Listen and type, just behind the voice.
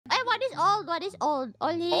is old? What is old?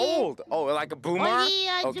 Only Old. Oh, like a boomer. Only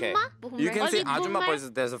Okay. Juma? You can say Only ajumma, boomer?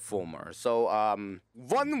 but there's a boomer. So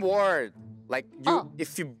one word like you.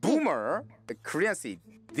 If you boomer, the Korean say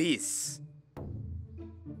this.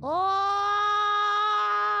 Oh,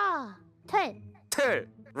 털. Tul.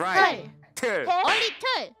 Right. Tul. Only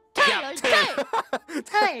털. Yeah, Only tul.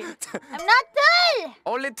 털. I'm not tul.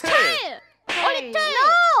 Only tul. Only 털.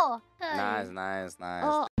 No. Nice.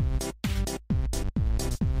 Oh,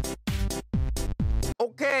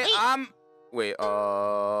 Okay. Wait.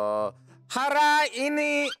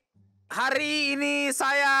 Hari ini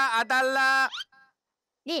saya adalah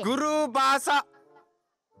네. guru bahasa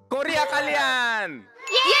Korea kalian.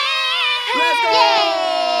 Yay! Let's go.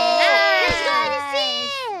 Let's go,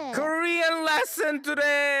 Alicia. Korean lesson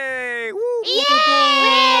today. Woo. Yay!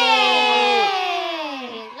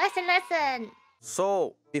 Lesson.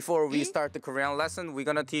 So before we start the Korean lesson, we're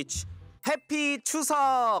gonna teach Happy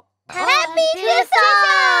Chuseok. Happy Chuseok!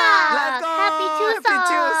 Let's go. Happy Chuseok! Happy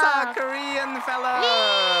Chuseok, Korean fellow.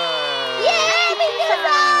 Yay! Happy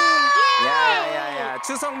Chuseok! Yeah.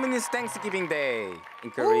 Chuseok means Thanksgiving Day in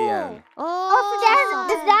Korean. Oh, so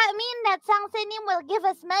does that mean that Sangsenim will give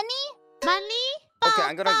us money? Money? Okay,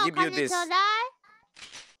 I'm gonna give you this.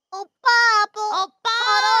 오빠, 오빠,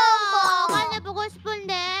 어려워. 하나 보고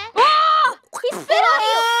싶은데. He spit on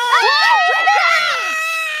you!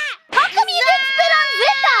 How come you didn't spit on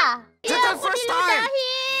Zita? Just the first time.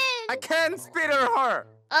 I can't spit on her.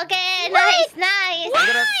 Okay, nice. I'm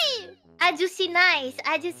gonna, Ajusi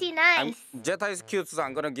nice. Jetta is cute, so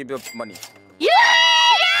I'm gonna give you money. Yeah!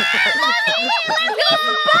 Mommy,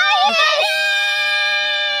 buy it!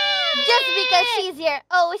 Just because she's your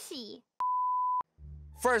OC.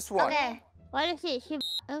 First one. Okay. What is it?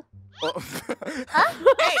 Oh.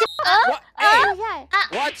 Hey,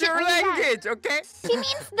 What's your language, okay? She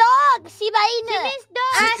means dog. Shiba Inu. She means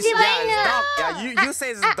dog. Shiba Yeah, Inu. it's dog. Yeah, you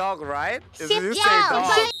say it's dog, right? You say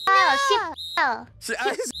dog.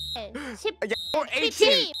 Ship. Or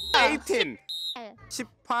 18. 18.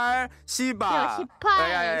 18, Shiba.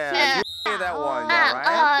 Yeah. You say that one, yeah, right?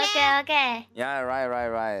 Oh, okay. Yeah,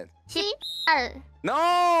 right. Ship.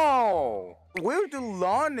 No! Where do you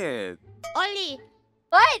learn it? Only.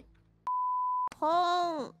 What?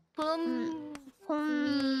 홈.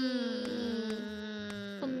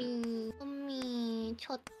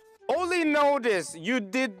 Only know this. You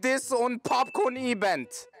did this on popcorn event.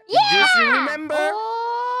 Yeah! Do you remember?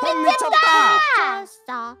 홈 미쳤다.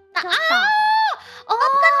 쳤어.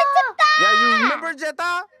 Yeah, you remember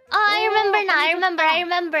Jetta? I remember now. I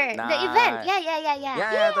remember. The Nice. event. Yeah.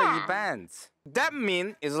 Yeah, the event. That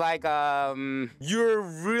means it's like you're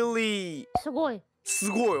really 수고해.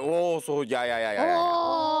 스고이. Oh, so yeah.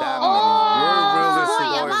 Oh. That means you're really 스고이,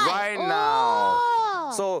 스고이 야마이. right now.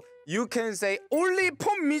 Oh. So you can say only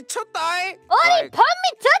폼 미쳤다. Only 폼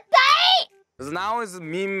미쳤다. Because now it's a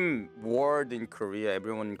meme word in Korea.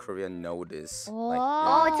 Everyone in Korea know this. Oh,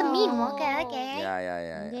 it's a meme. Okay.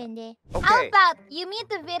 Yeah. 네. How Okay. about you meet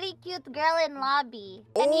a very cute girl in lobby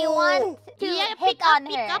and you Oh. want to Yeah, hit on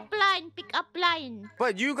her? pick up line.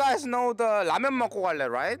 But you guys know the 라면 먹고 갈래,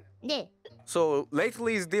 right? 네. So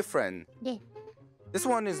lately it's different. 네. This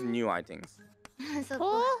one is new, I think.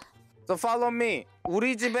 어? So follow me.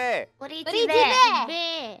 우리 집에 우리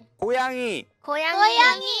네. 고양이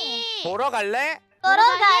고양이 보러 갈래? 보러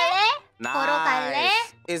갈래? Nice. 보러 갈래?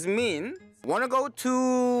 It mean wanna go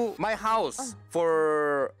to my house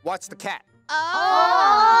for watch the cat. Oh!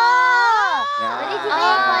 Yeah. 우리 집에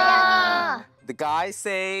고양이. The guy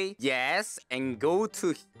say yes and go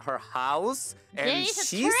to her house and There is a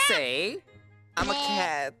she trap. say I'm a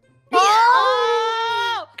cat.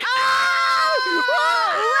 Oh!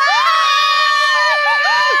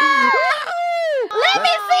 Let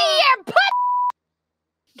me see your butt.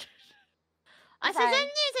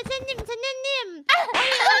 사장님.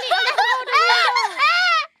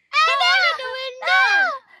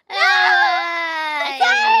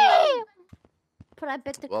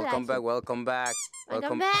 Welcome back.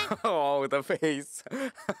 Welcome back. Oh, the face.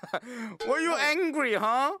 Were you angry,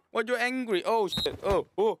 huh? Were you angry? Oh shit. Oh.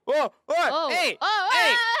 Hey.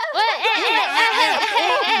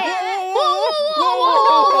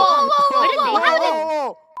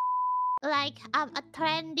 Like a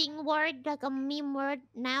trending word, like a meme word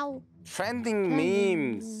now. Trending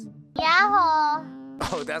memes. Yahoo!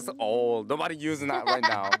 Oh, that's old. Nobody using that right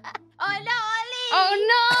now. Oh no, Oli! Oh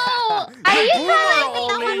no! Are you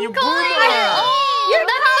calling You calling her old? You're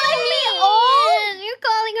calling me old! You're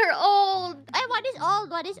calling her old! Hey, what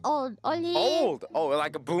is old? Only Old. Oh,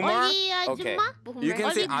 like a boomer? Only Okay. Juma? You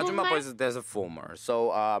can say Only ajumma, boomer? but there's a boomer. So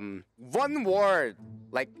one word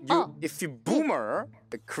Like you, if you boomer,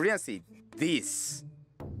 the Korean say this.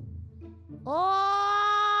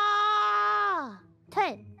 Oh,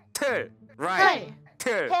 털. Tul, right?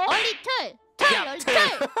 Tul. Only 털. Yeah, only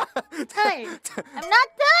tul. 털. I'm not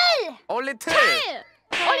dull. Only tul.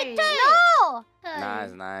 Only 털. No.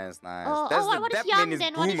 Nice, nice, nice. Oh, That's the what is that young mean is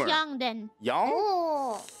then? What is boomer. young then? Young?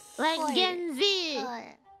 Oh. Like 털. Gen Z.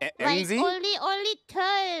 Like MZ? only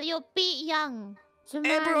털. You be young.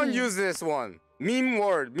 Everyone use this one. Meme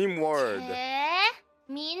word, meme word.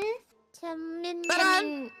 민. 재민이.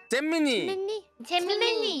 Gemini.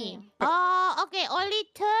 재민이. Oh, okay. Only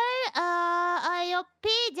털. You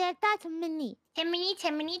be 젤타 재민이. 재민이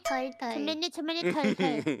털. 재민이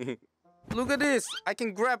털. Look at this. I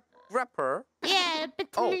can grab her. Yeah, but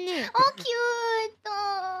Oh. 재민이. Oh, cute.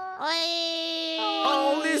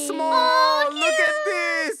 Holy small. Look at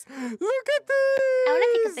this. Look at this. I want to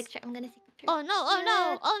take a picture. I'm gonna take a picture. Oh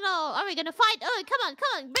no! Are we gonna fight? Oh, come on!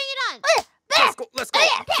 Bring it on! Let's go.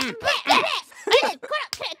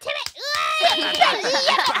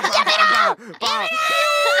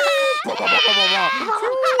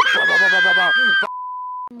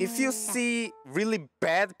 If you see really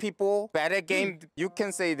bad people, bad at game, you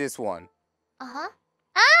can say this one. Uh-huh.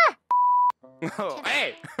 Oh,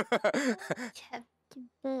 hey!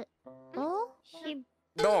 Oh?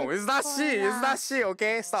 No, it's not she. It's not she.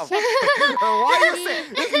 Okay, stop. Why you say?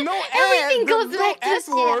 There's no Everything S. goes There's no back to S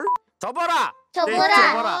word. 접어라.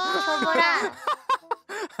 접어라.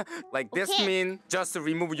 Like this Okay. mean just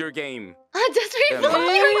remove your game. Just remove Yeah.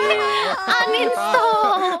 your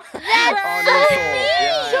uninstall.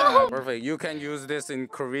 Yeah, perfect. You can use this in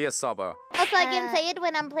Korea server. Also, I can say it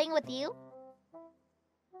when I'm playing with you.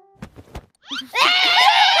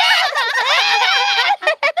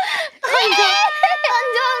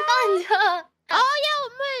 던져. Oh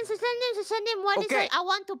yeah, 선생님, what is Okay. it? I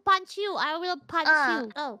want to punch you. I will punch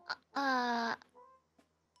you. Oh.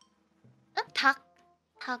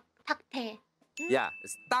 닭태. Yeah,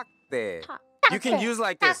 it's 딱 대. 탁. You can use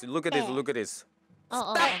like this. Look at this. Look at this.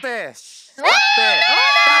 Oh. 딱 대. 딱 대.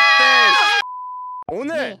 딱 대.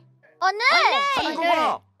 오늘 오늘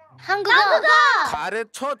한국어 한국어.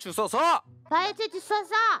 가르쳐 주셔서 가르쳐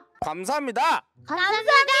주셔서 감사합니다.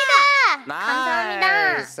 감사합니다.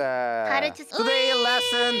 Nice. 가르쳐- Today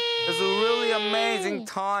lesson is a really amazing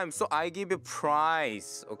time. So I give you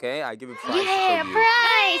prize. Okay, I give you prize. Yeah, for you.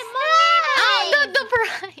 prize. Oh, the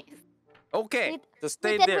prize. Okay, just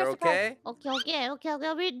stay get there. her surprise. Okay.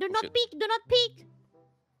 Okay. We do not Okay. peek. Do not peek.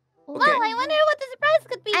 Okay. Oh, I wonder what the surprise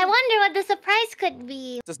could be. I wonder what the surprise could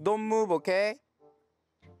be. Just don't move. Okay.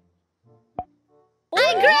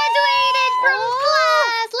 I graduated from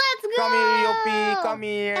class. Let's go. Come here, Yopi. Come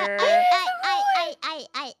here.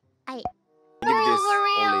 I. Give this, For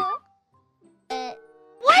real. Oli.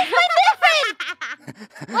 What's my difference?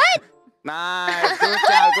 What? Nice. Good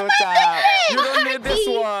job. You don't need this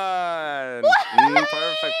one.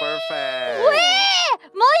 Perfect. 왜?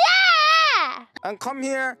 뭐야? And come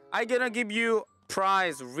here. I gonna give you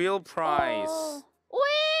prize, real prize.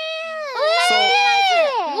 So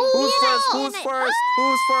who's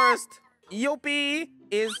first? Yopi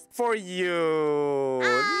is for you.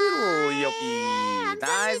 Little Yopi.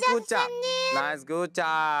 Nice, good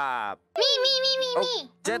job. Me. Oh,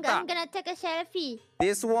 Jetta, I'm gonna take a selfie.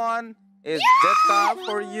 this one is Jetta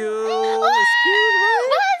for you.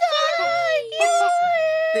 Excuse me.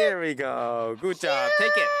 There we go. Good job.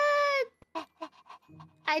 Take it.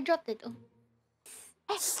 I dropped it. Oh.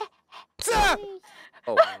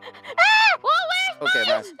 Oh. Okay,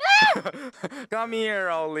 nice. Come here,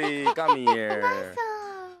 Oli. Come here.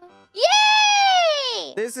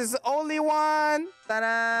 Yay! This is only one.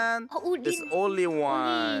 Ta-da! This is only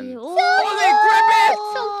one. Oli, grab it!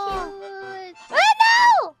 So cute.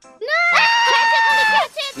 Oh,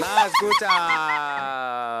 Nice, good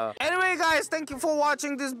job. Anyway, guys, thank you for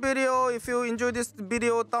watching this video. If you enjoyed this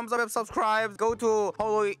video, thumbs up, subscribe. Go to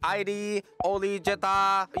HOLO ID, Oli,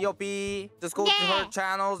 Jetta, Yopi. Just go to her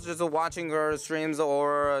channels, just watching her streams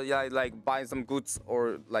or like buying some goods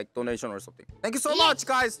or like donation or something. Thank you so much,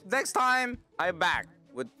 guys. Next time, I'm back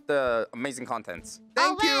with the amazing contents.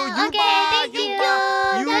 Thank you. Okay, thank you.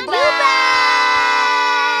 Yuba. Goodbye.